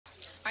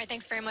All right,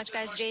 thanks very much,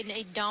 guys. Jaden,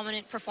 a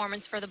dominant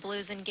performance for the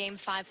Blues in Game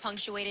 5,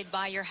 punctuated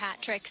by your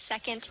hat trick.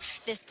 Second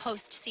this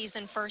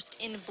postseason, first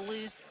in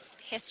Blues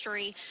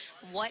history.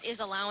 What is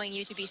allowing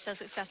you to be so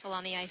successful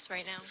on the ice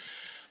right now?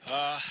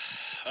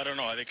 I don't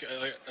know. I think,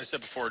 like I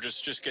said before,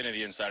 just getting to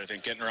the inside. I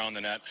think getting around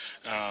the net,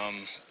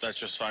 that's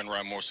just fine where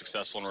I'm most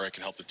successful and where I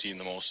can help the team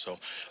the most. So,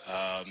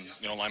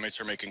 line mates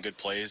are making good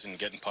plays and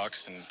getting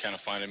pucks and kind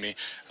of finding me,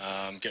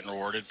 getting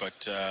rewarded.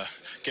 But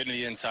getting to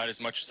the inside as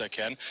much as I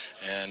can.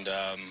 And,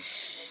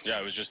 yeah,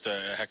 it was just a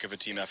heck of a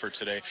team effort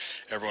today.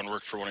 Everyone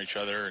worked for each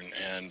other,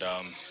 and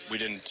we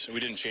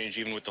didn't change.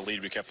 Even with the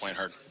lead, we kept playing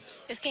hard.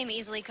 This game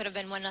easily could have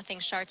been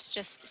 1-0 Sharks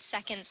just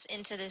seconds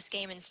into this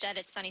game. Instead,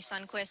 it's Sonny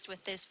Sundqvist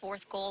with his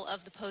 4th goal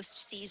of the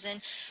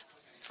postseason.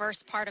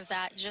 First part of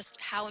that, just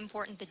how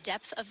important the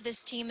depth of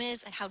this team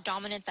is and how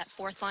dominant that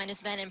 4th line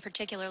has been, and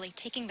particularly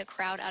taking the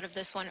crowd out of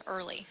this one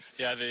early.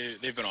 Yeah,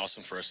 they've been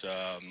awesome for us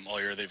all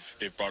year.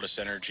 They've brought us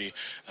energy.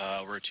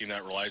 We're a team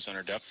that relies on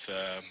our depth.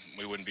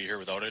 We wouldn't be here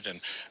without it,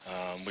 and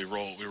we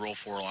roll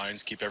 4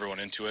 lines, keep everyone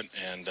into it,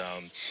 and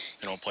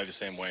play the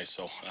same way.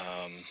 So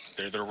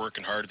they're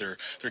working hard. They're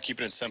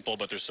keeping it simple,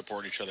 but they're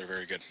supporting each other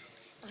very good.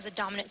 It was a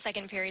dominant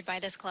second period by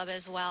this club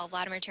as well.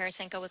 Vladimir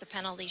Tarasenko with a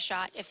penalty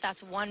shot. If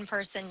that's one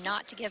person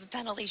not to give a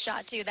penalty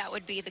shot to, that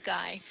would be the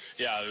guy.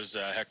 Yeah, it was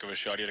a heck of a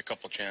shot. He had a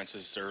couple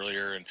chances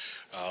earlier, and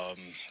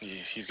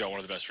he's got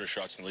one of the best wrist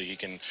shots in the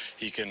league.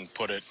 He can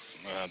put it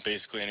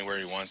basically anywhere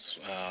he wants.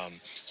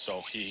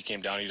 So he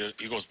came down.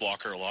 He goes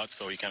blocker a lot,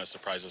 so he kind of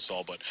surprised us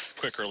all. But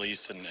quick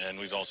release, and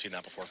we've all seen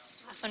that before.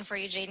 Last one for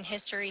you, Jaden.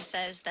 History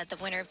says that the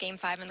winner of Game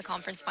 5 in the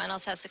conference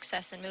finals has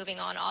success in moving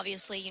on.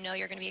 Obviously,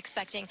 you're going to be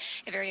expecting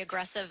a very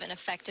aggressive and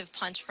effective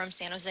punch from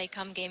San Jose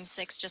come Game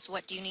 6. Just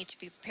what do you need to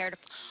be prepared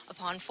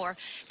upon for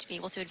to be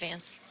able to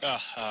advance? The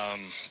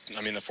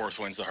 4th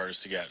win's the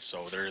hardest to get,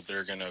 so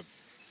they're going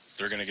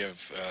to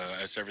give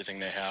us everything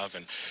they have,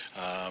 and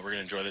we're going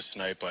to enjoy this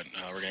tonight. But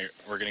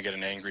we're going to get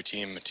an angry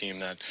team, a team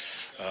that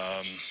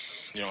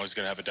is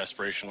going to have a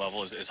desperation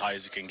level as high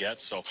as it can get.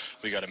 So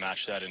we got to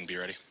match that and be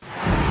ready.